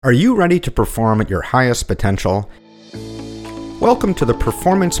Are you ready to perform at your highest potential? Welcome to the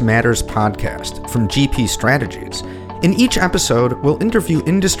Performance Matters podcast from GP Strategies. In each episode, we'll interview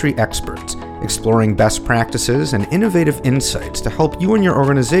industry experts, exploring best practices and innovative insights to help you and your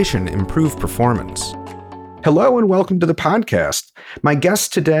organization improve performance. Hello and welcome to the podcast. My guests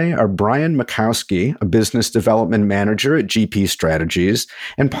today are Brian Makowski, a business development manager at GP Strategies,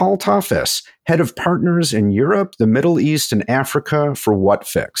 and Paul Toffass, head of partners in Europe, the Middle East, and Africa for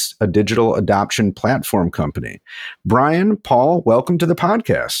Whatfix, a digital adoption platform company. Brian, Paul, welcome to the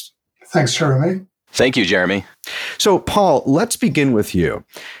podcast. Thanks, Jeremy. Thank you, Jeremy. So, Paul, let's begin with you.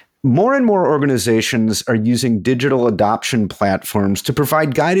 More and more organizations are using digital adoption platforms to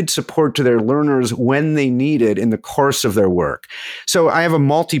provide guided support to their learners when they need it in the course of their work. So I have a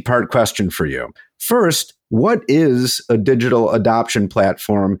multi-part question for you. First, what is a digital adoption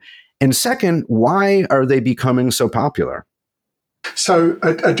platform? And second, why are they becoming so popular? So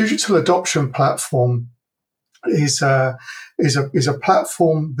a digital adoption platform is a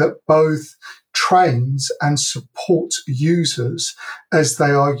platform that both trains and supports users as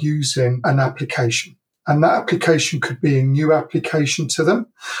they are using an application. And that application could be a new application to them,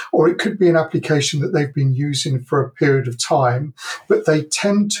 or it could be an application that they've been using for a period of time, but they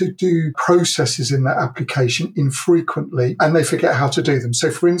tend to do processes in that application infrequently and they forget how to do them. So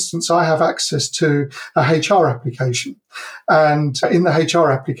for instance, I have access to a HR application. And in the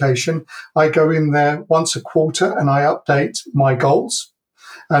HR application, I go in there once a quarter and I update my goals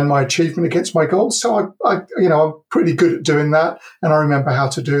and my achievement against my goals. So I'm pretty good at doing that, and I remember how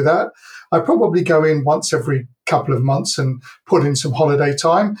to do that. I probably go in once every couple of months and put in some holiday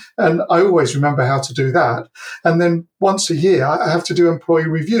time, and I always remember how to do that. And then once a year, I have to do employee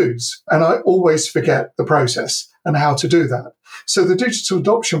reviews, and I always forget the process and how to do that. So the digital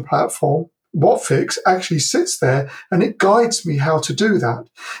adoption platform, Whatfix, actually sits there and it guides me how to do that.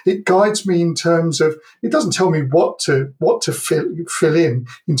 It guides me in terms of, it doesn't tell me what to fill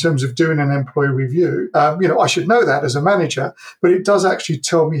in terms of doing an employee review. I should know that as a manager, but it does actually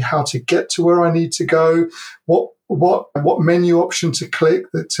tell me how to get to where I need to go, what menu option to click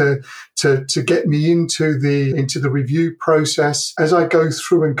to get me into the review process as I go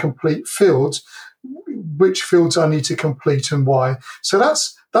through and complete fields, which fields I need to complete and why. So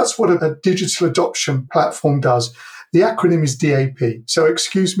that's what a digital adoption platform does. The acronym is DAP. So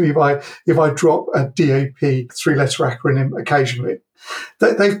excuse me if I drop a DAP three-letter acronym occasionally.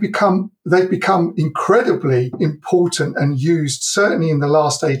 They've become incredibly important and used certainly in the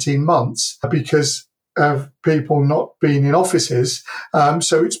last 18 months because of people not being in offices.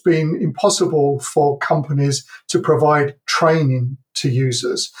 So it's been impossible for companies to provide training to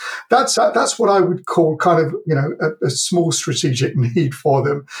users. That's what I would call kind of, a small strategic need for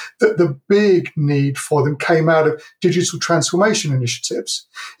them. The big need for them came out of digital transformation initiatives.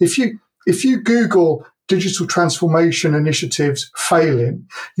 If you Google digital transformation initiatives failing,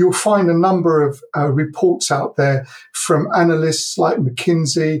 you'll find a number of reports out there from analysts like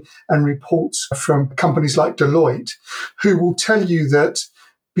McKinsey and reports from companies like Deloitte, who will tell you that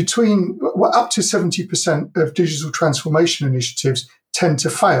up to 70% of digital transformation initiatives tend to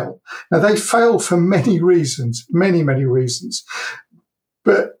fail. Now, they fail for many reasons, many reasons.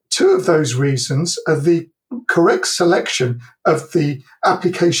 But two of those reasons are the correct selection of the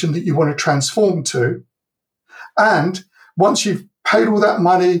application that you want to transform to. And once you've paid all that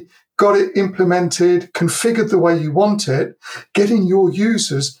money, got it implemented, configured the way you want it, getting your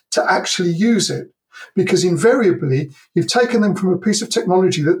users to actually use it. Because invariably, you've taken them from a piece of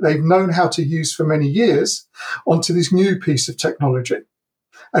technology that they've known how to use for many years onto this new piece of technology.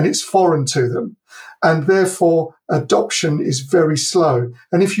 And it's foreign to them. And therefore, adoption is very slow.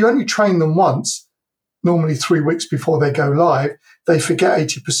 And if you only train them once, normally 3 weeks before they go live, they forget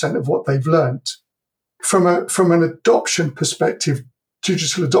 80% of what they've learned. From an adoption perspective,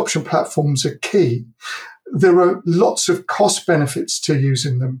 digital adoption platforms are key. There are lots of cost benefits to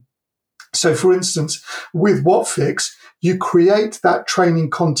using them. So, for instance, with Whatfix, you create that training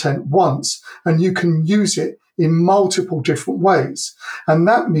content once and you can use it in multiple different ways. And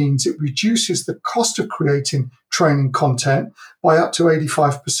that means it reduces the cost of creating training content by up to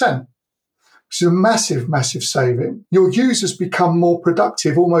 85%. Which is a massive saving. Your users become more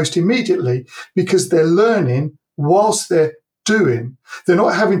productive almost immediately because they're learning whilst they're doing. They're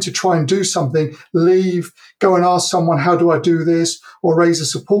not having to try and do something, leave, go and ask someone, how do I do this? Or raise a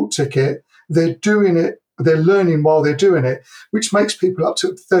support ticket. They're doing it. They're learning while they're doing it, which makes people up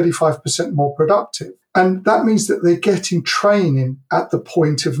to 35% more productive. And that means that they're getting training at the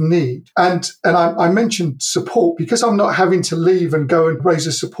point of need. And I mentioned support because I'm not having to leave and go and raise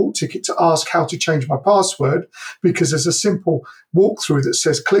a support ticket to ask how to change my password, because there's a simple walkthrough that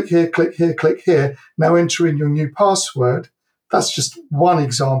says, click here, click here, click here. Now enter in your new password. That's just one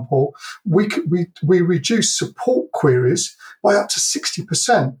example. We reduce support queries by up to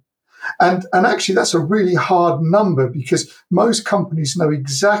 60%. And actually, that's a really hard number because most companies know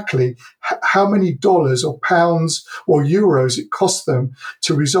exactly how many dollars or pounds or euros it costs them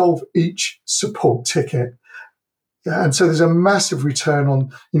to resolve each support ticket. Yeah, and so there's a massive return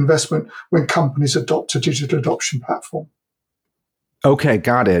on investment when companies adopt a digital adoption platform. Okay,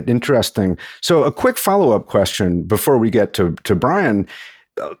 got it. Interesting. So a quick follow-up question before we get to Brian.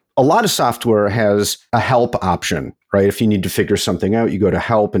 A lot of software has a help option, right? If you need to figure something out, you go to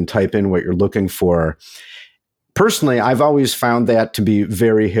help and type in what you're looking for. Personally, I've always found that to be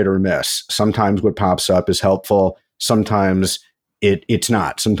very hit or miss. Sometimes what pops up is helpful. Sometimes it's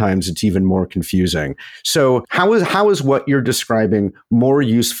not. Sometimes it's even more confusing. So how is what you're describing more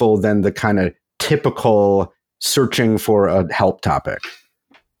useful than the kind of typical searching for a help topic?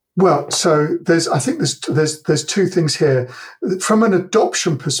 Well, so there's two things here. From an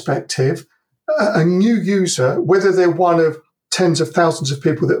adoption perspective, a new user, whether they're one of tens of thousands of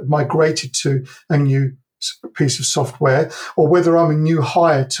people that have migrated to a new piece of software, or whether I'm a new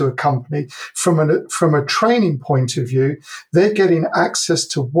hire to a company, from a training point of view, they're getting access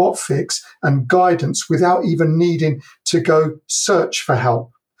to Whatfix and guidance without even needing to go search for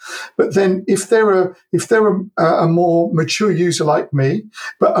help. But then if they're a more mature user like me,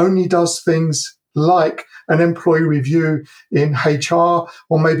 but only does things like an employee review in HR,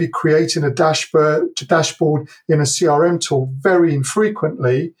 or maybe creating a dashboard in a CRM tool very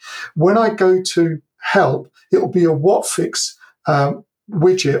infrequently, when I go to help, it'll be a Whatfix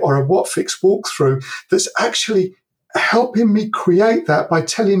widget or a Whatfix walkthrough that's actually helping me create that by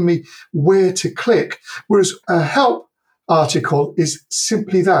telling me where to click. Whereas a help article is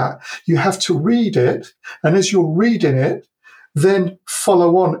simply that. You have to read it, and as you're reading it, then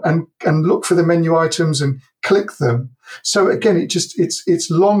follow on and look for the menu items and click them. So again, it's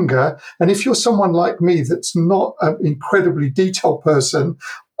longer. And if you're someone like me that's not an incredibly detailed person,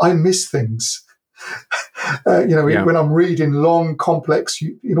 I miss things. When I'm reading long, complex,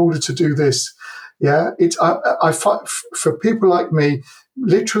 in order to do this, I find for people like me,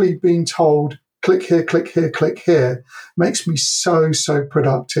 literally being told, click here, click here, click here, makes me so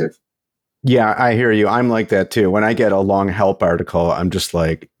productive. Yeah, I hear you. I'm like that too. When I get a long help article, I'm just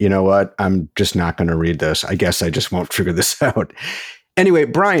like, you know what? I'm just not going to read this. I guess I just won't figure this out. Anyway,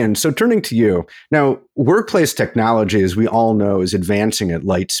 Brian, so turning to you. Now, workplace technology, as we all know, is advancing at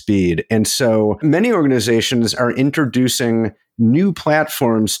light speed. And so many organizations are introducing new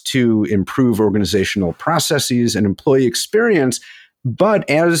platforms to improve organizational processes and employee experience. But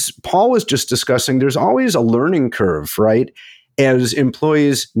as Paul was just discussing, there's always a learning curve, right? As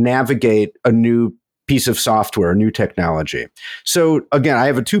employees navigate a new piece of software, new technology. So again, I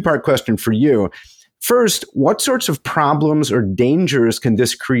have a two-part question for you. First, what sorts of problems or dangers can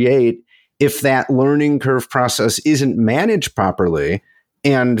this create if that learning curve process isn't managed properly?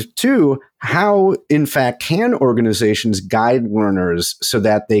 And two, how, in fact, can organizations guide learners so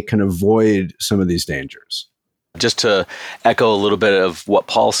that they can avoid some of these dangers? Just to echo a little bit of what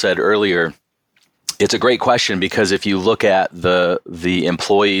Paul said earlier, it's a great question because if you look at the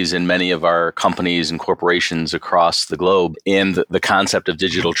employees in many of our companies and corporations across the globe and the concept of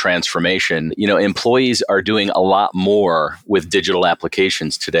digital transformation, employees are doing a lot more with digital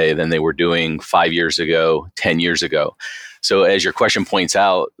applications today than they were doing 5 years ago, 10 years ago. So as your question points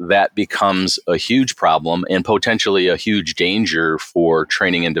out, that becomes a huge problem and potentially a huge danger for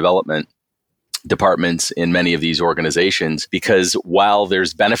training and development departments in many of these organizations, because while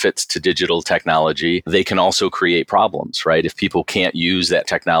there's benefits to digital technology, they can also create problems, right? If people can't use that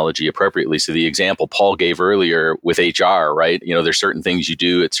technology appropriately. So the example Paul gave earlier with HR, right? There's certain things you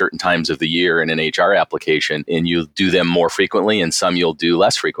do at certain times of the year in an HR application, and you do them more frequently, and some you'll do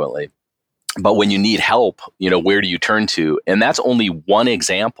less frequently. But when you need help, where do you turn to? And that's only one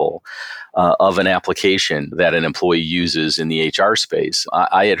example of an application that an employee uses in the HR space.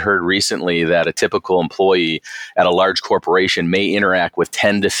 I had heard recently that a typical employee at a large corporation may interact with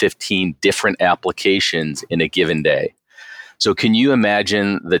 10 to 15 different applications in a given day. So can you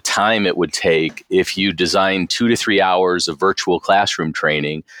imagine the time it would take if you designed 2 to 3 hours of virtual classroom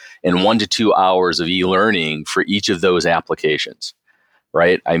training and 1 to 2 hours of e-learning for each of those applications?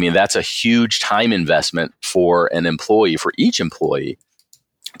 Right? I mean, that's a huge time investment for an employee, for each employee.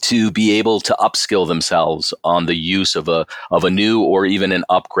 to be able to upskill themselves on the use of a new or even an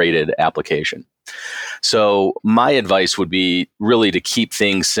upgraded application. So my advice would be really to keep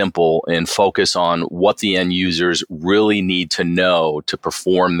things simple and focus on what the end users really need to know to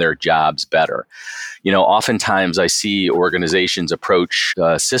perform their jobs better. Oftentimes I see organizations approach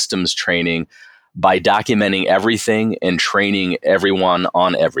systems training by documenting everything and training everyone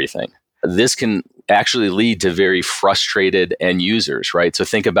on everything. This can actually lead to very frustrated end users, right? So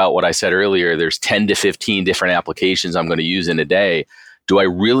think about what I said earlier. There's 10 to 15 different applications I'm going to use in a day. Do I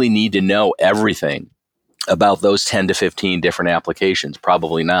really need to know everything about those 10 to 15 different applications?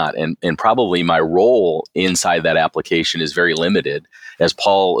 Probably not. And probably my role inside that application is very limited. As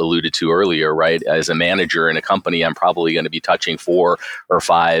Paul alluded to earlier, right? As a manager in a company, I'm probably going to be touching 4 or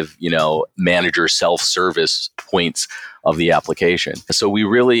 5, manager self-service points of the application. So we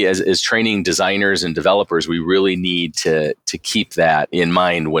really, as training designers and developers, we really need to keep that in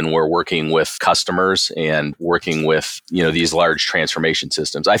mind when we're working with customers and working with, these large transformation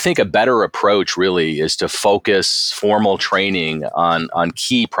systems. I think a better approach really is to focus formal training on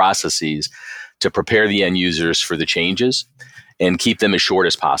key processes to prepare the end users for the changes and keep them as short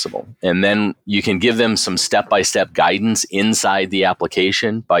as possible. And then you can give them some step-by-step guidance inside the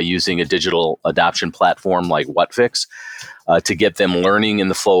application by using a digital adoption platform like Whatfix to get them learning in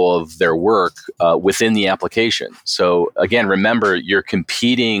the flow of their work within the application. So again, remember, you're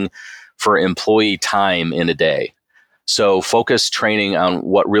competing for employee time in a day. So focus training on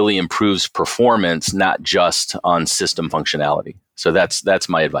what really improves performance, not just on system functionality. So that's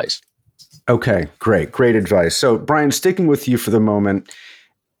my advice. Okay, great advice. So Brian, sticking with you for the moment,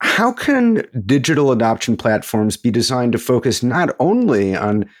 how can digital adoption platforms be designed to focus not only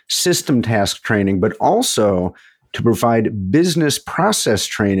on system task training, but also to provide business process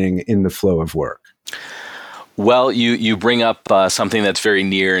training in the flow of work? Well, you bring up something that's very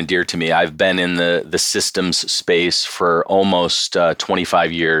near and dear to me. I've been in the systems space for almost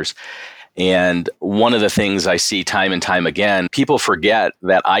 25 years. And one of the things I see time and time again, people forget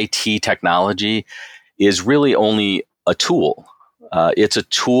that IT technology is really only a tool. It's a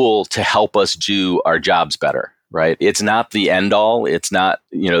tool to help us do our jobs better, right? It's not the end all. It's not,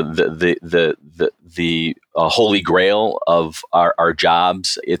 the holy grail of our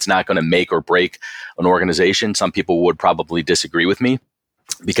jobs. It's not going to make or break an organization. Some people would probably disagree with me,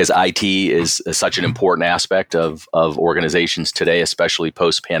 because IT is such an important aspect of organizations today, especially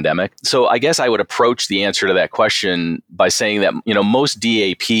post-pandemic. So I guess I would approach the answer to that question by saying that, most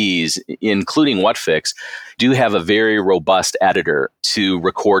DAPs, including Whatfix, do have a very robust editor to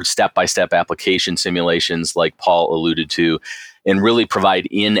record step-by-step application simulations like Paul alluded to, and really provide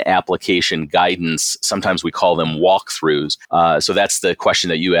in-application guidance. Sometimes we call them walkthroughs. So that's the question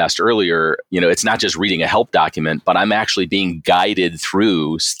that you asked earlier. It's not just reading a help document, but I'm actually being guided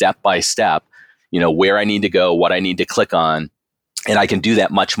through step by step, where I need to go, what I need to click on. And I can do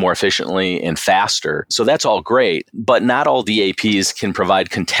that much more efficiently and faster. So that's all great, but not all DAPs can provide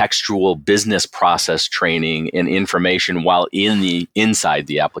contextual business process training and information while inside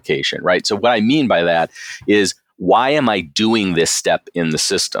the application, right? So what I mean by that is, why am I doing this step in the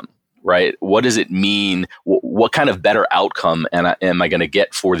system, right? What does it mean? What kind of better outcome am I going to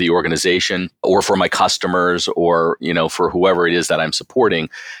get for the organization or for my customers or, for whoever it is that I'm supporting,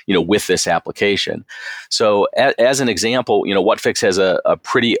 with this application? So as an example, Whatfix has a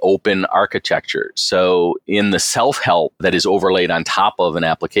pretty open architecture. So in the self-help that is overlaid on top of an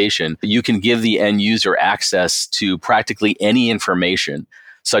application, you can give the end user access to practically any information,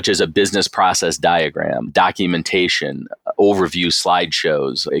 such as a business process diagram, documentation, overview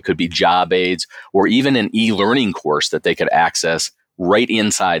slideshows. It could be job aids or even an e-learning course that they could access right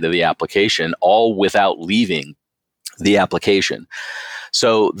inside of the application, all without leaving the application.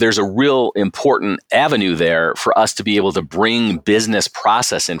 So there's a real important avenue there for us to be able to bring business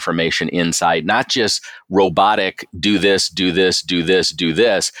process information inside, not just robotic, do this, do this, do this, do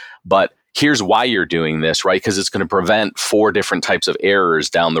this, but here's why you're doing this, right? Because it's going to prevent 4 different types of errors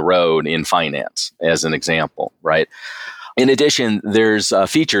down the road in finance, as an example, right? In addition, there's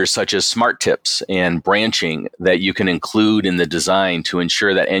features such as smart tips and branching that you can include in the design to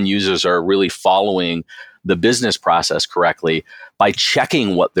ensure that end users are really following the business process correctly by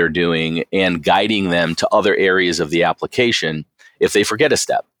checking what they're doing and guiding them to other areas of the application if they forget a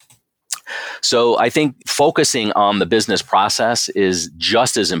step. So I think focusing on the business process is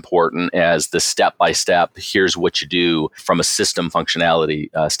just as important as the step-by-step, here's what you do from a system functionality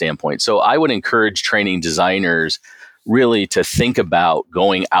standpoint. So I would encourage training designers really to think about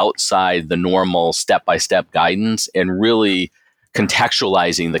going outside the normal step-by-step guidance and really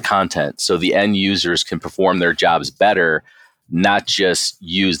contextualizing the content so the end users can perform their jobs better, not just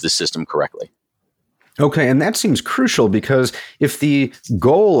use the system correctly. Okay, and that seems crucial because if the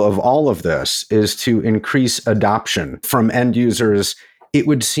goal of all of this is to increase adoption from end users, it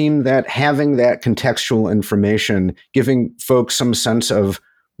would seem that having that contextual information, giving folks some sense of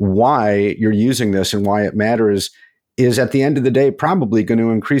why you're using this and why it matters, is at the end of the day probably going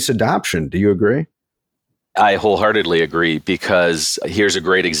to increase adoption. Do you agree? I wholeheartedly agree, because here's a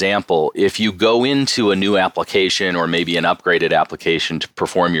great example. If you go into a new application or maybe an upgraded application to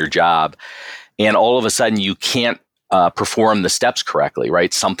perform your job, and all of a sudden you can't perform the steps correctly,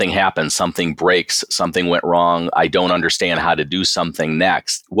 right? Something happens, something breaks, something went wrong. I don't understand how to do something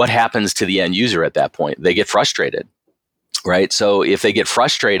next. What happens to the end user at that point? They get frustrated. Right. So if they get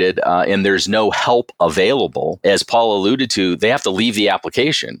frustrated and there's no help available, as Paul alluded to, they have to leave the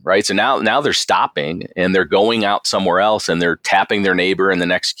application. Right. So now they're stopping and they're going out somewhere else and they're tapping their neighbor in the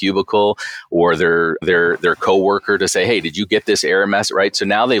next cubicle or their coworker to say, hey, did you get this error message? Right. So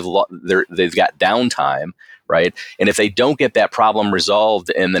now they've got downtime. Right. And if they don't get that problem resolved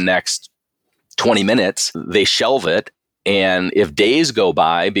in the next 20 minutes, they shelve it. And if days go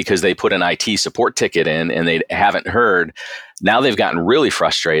by because they put an IT support ticket in and they haven't heard, now they've gotten really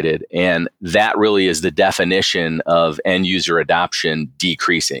frustrated. And that really is the definition of end user adoption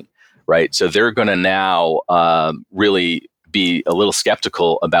decreasing, right? So they're going to now really be a little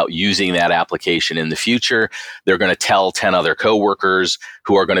skeptical about using that application in the future. They're going to tell 10 other coworkers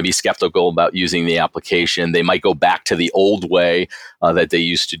who are going to be skeptical about using the application. They might go back to the old way that they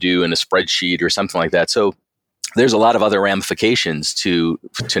used to do in a spreadsheet or something like that. So there's a lot of other ramifications to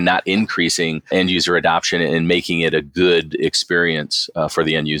not increasing end user adoption and making it a good experience for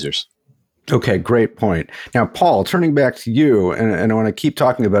the end users. Okay, great point. Now, Paul, turning back to you, and I want to keep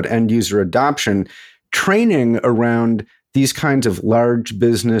talking about end user adoption, training around these kinds of large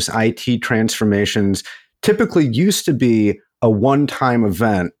business IT transformations typically used to be a one-time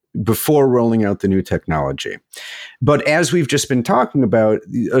event before rolling out the new technology. But as we've just been talking about,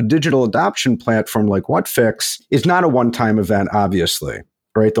 a digital adoption platform like Whatfix is not a one-time event, obviously,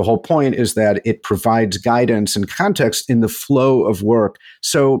 right? The whole point is that it provides guidance and context in the flow of work.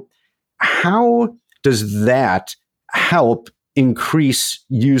 So how does that help increase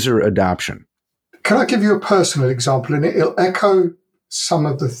user adoption? Can I give you a personal example? And it'll echo some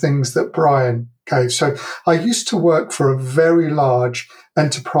of the things that Brian gave. So I used to work for a very large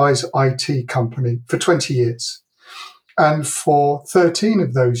enterprise IT company for 20 years. And for 13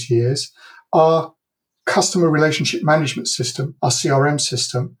 of those years, our customer relationship management system, our CRM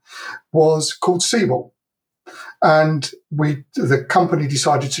system, was called Siebel. And the company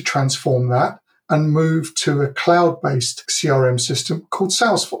decided to transform that and move to a cloud-based CRM system called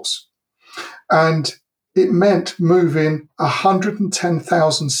Salesforce. And it meant moving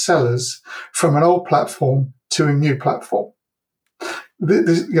 110,000 sellers from an old platform to a new platform,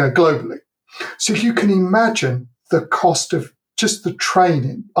 globally. So you can imagine the cost of just the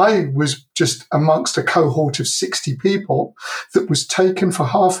training. I was just amongst a cohort of 60 people that was taken for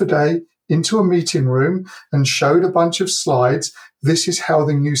half a day into a meeting room and showed a bunch of slides. This is how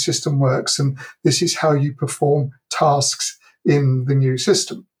the new system works, and this is how you perform tasks in the new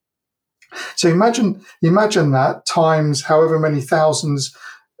system. So imagine that times however many thousands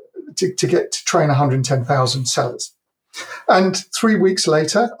to get to train 110,000 sellers. And 3 weeks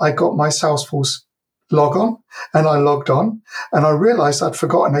later, I got my Salesforce log on and I logged on and I realized I'd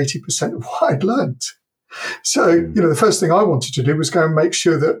forgotten 80% of what I'd learned. So, the first thing I wanted to do was go and make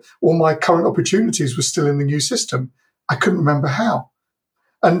sure that all my current opportunities were still in the new system. I couldn't remember how.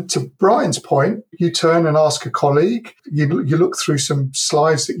 And to Brian's point, you turn and ask a colleague, you look through some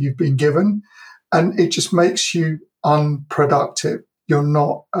slides that you've been given, and it just makes you unproductive. You're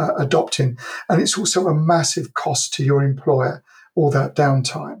not adopting. And it's also a massive cost to your employer, all that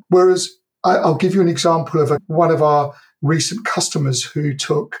downtime. Whereas I'll give you an example of one of our recent customers who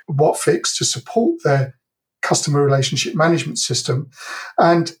took Whatfix to support their customer relationship management system.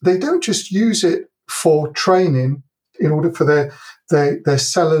 And they don't just use it for training in order for their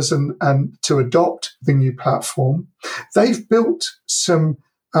sellers and to adopt the new platform. They've built some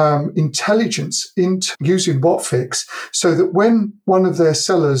intelligence into using Whatfix so that when one of their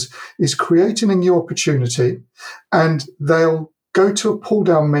sellers is creating a new opportunity and they'll go to a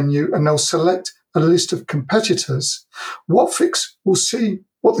pull-down menu and they'll select a list of competitors, Whatfix will see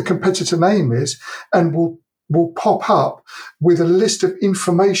what the competitor name is and will pop up with a list of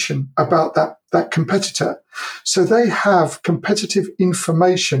information about that competitor. So they have competitive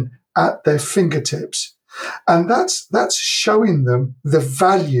information at their fingertips. And that's showing them the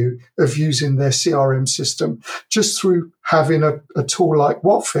value of using their CRM system just through having a tool like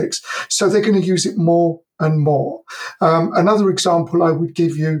Whatfix. So they're going to use it more and more. Another example I would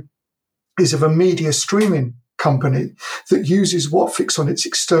give you is of a media streaming company that uses Whatfix on its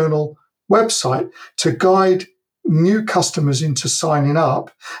external website to guide new customers into signing up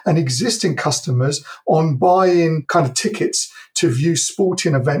and existing customers on buying kind of tickets to view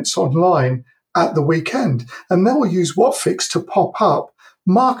sporting events online at the weekend. And they'll use Whatfix to pop up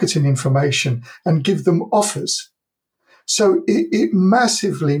marketing information and give them offers. So it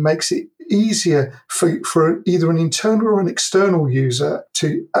massively makes it easier for either an internal or an external user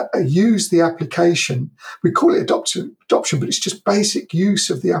to use the application. We call it adoption, but it's just basic use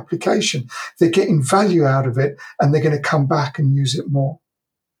of the application. They're getting value out of it, and they're going to come back and use it more.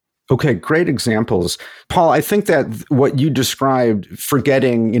 Okay, great examples. Paul, I think that what you described,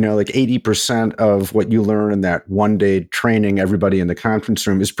 forgetting, like 80% of what you learn in that one-day training everybody in the conference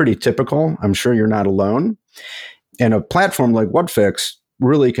room is pretty typical. I'm sure you're not alone. And a platform like Whatfix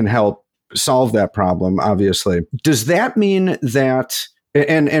really can help solve that problem, obviously. Does that mean that,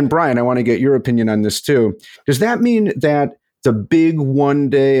 and Brian, I want to get your opinion on this too. Does that mean that the big one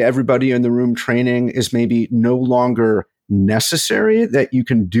day everybody in the room training is maybe no longer necessary, that you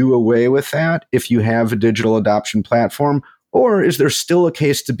can do away with that if you have a digital adoption platform? Or is there still a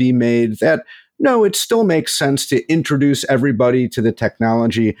case to be made that no, it still makes sense to introduce everybody to the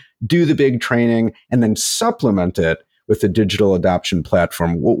technology, do the big training, and then supplement it with a digital adoption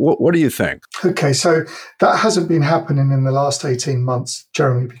platform? What do you think? Okay, so that hasn't been happening in the last 18 months,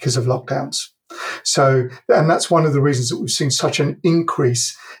 Jeremy, because of lockdowns. So, and that's one of the reasons that we've seen such an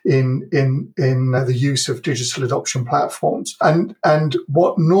increase in the use of digital adoption platforms. And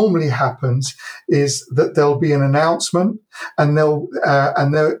what normally happens is that there'll be an announcement, and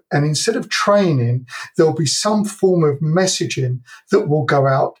and instead of training, there'll be some form of messaging that will go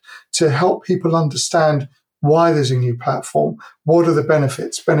out to help people understand why there's a new platform, what are the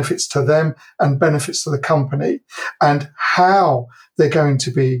benefits to them and benefits to the company, and how they're going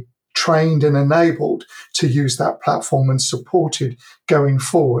to be trained and enabled to use that platform and supported going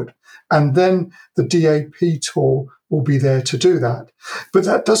forward. And then the DAP tool will be there to do that. But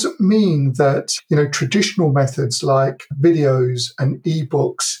that doesn't mean that, traditional methods like videos and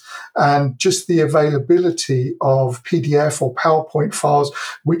ebooks and just the availability of PDF or PowerPoint files,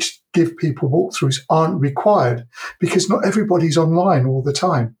 which give people walkthroughs, aren't required, because not everybody's online all the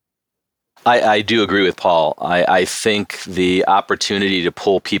time. I do agree with Paul. I think the opportunity to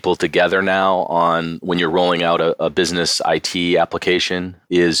pull people together now on when you're rolling out a business IT application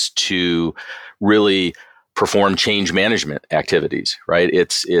is to really perform change management activities, right?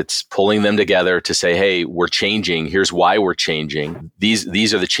 It's pulling them together to say, hey, we're changing. Here's why we're changing.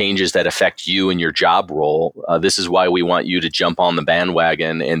 These are the changes that affect you and your job role. This is why we want you to jump on the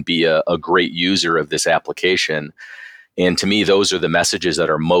bandwagon and be a great user of this application. And to me, those are the messages that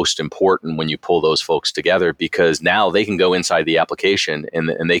are most important when you pull those folks together, because now they can go inside the application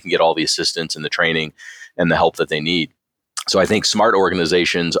and they can get all the assistance and the training and the help that they need. So I think smart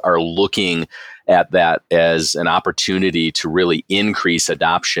organizations are looking at that as an opportunity to really increase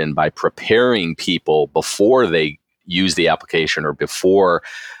adoption by preparing people before they use the application or before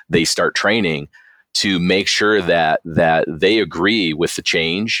they start training, to make sure that they agree with the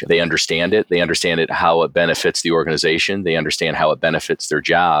change. They understand it, how it benefits the organization. They understand how it benefits their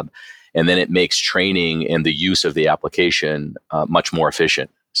job. And then it makes training and the use of the application much more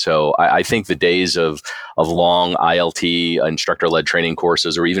efficient. So I think the days of long ILT, instructor-led training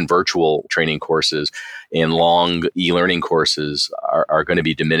courses, or even virtual training courses and long e-learning courses are going to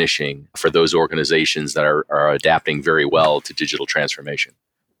be diminishing for those organizations that are adapting very well to digital transformation.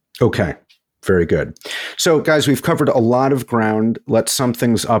 Okay. Very good. So, guys, we've covered a lot of ground. Let's sum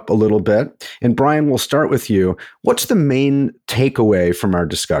things up a little bit. And Brian, we'll start with you. What's the main takeaway from our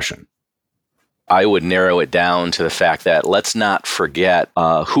discussion? I would narrow it down to the fact that let's not forget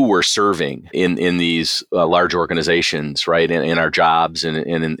who we're serving in these large organizations, right? In our jobs and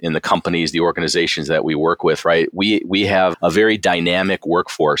in the companies, the organizations that we work with, right? We have a very dynamic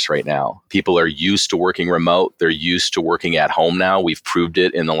workforce right now. People are used to working remote. They're used to working at home now. We've proved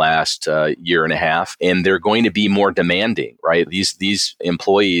it in the last year and a half, and they're going to be more demanding, right? These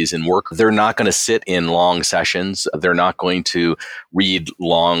employees in work, they're not going to sit in long sessions. They're not going to read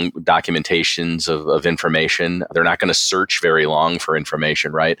long documentations of information. They're not going to search very long for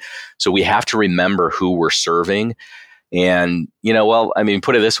information, right? So we have to remember who we're serving And,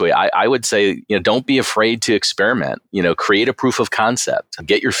 put it this way, I would say, don't be afraid to experiment, create a proof of concept,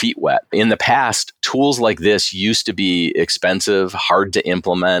 get your feet wet. In the past, tools like this used to be expensive, hard to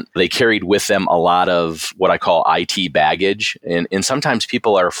implement. They carried with them a lot of what I call IT baggage. And sometimes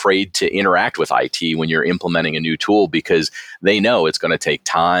people are afraid to interact with IT when you're implementing a new tool because they know it's going to take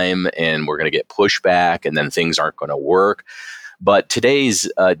time and we're going to get pushback and then things aren't going to work. But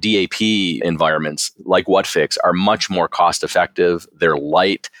today's DAP environments, like Whatfix, are much more cost effective. They're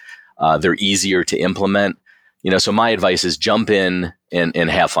light. They're easier to implement. So my advice is jump in and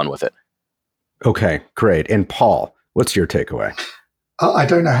have fun with it. Okay, great. And Paul, what's your takeaway? I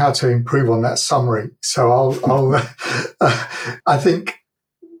don't know how to improve on that summary. So I'll I think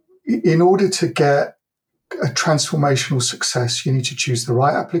in order to get a transformational success, you need to choose the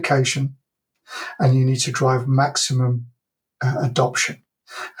right application and you need to drive maximum adoption.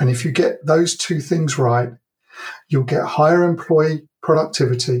 And if you get those two things right, you'll get higher employee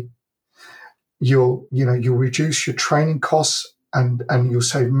productivity. You'll reduce your training costs and you'll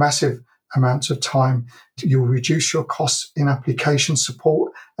save massive amounts of time. You'll reduce your costs in application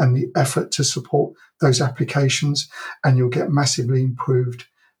support and the effort to support those applications, and you'll get massively improved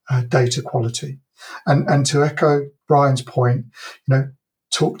data quality. And to echo Brian's point,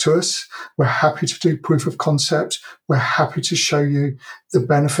 talk to us. We're happy to do proof of concept. We're happy to show you the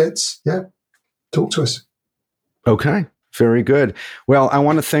benefits. Yeah, talk to us. Okay, very good. Well, I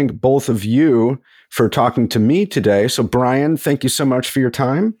want to thank both of you for talking to me today. So, Brian, thank you so much for your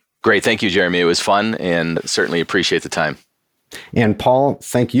time. Great. Thank you, Jeremy. It was fun and certainly appreciate the time. And Paul,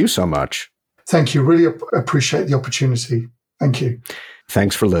 thank you so much. Thank you. Really appreciate the opportunity. Thank you.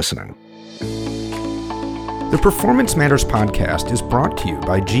 Thanks for listening. The Performance Matters podcast is brought to you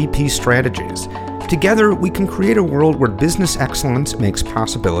by GP Strategies. Together, we can create a world where business excellence makes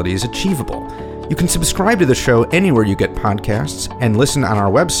possibilities achievable. You can subscribe to the show anywhere you get podcasts and listen on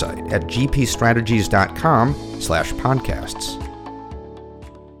our website at gpstrategies.com/podcasts.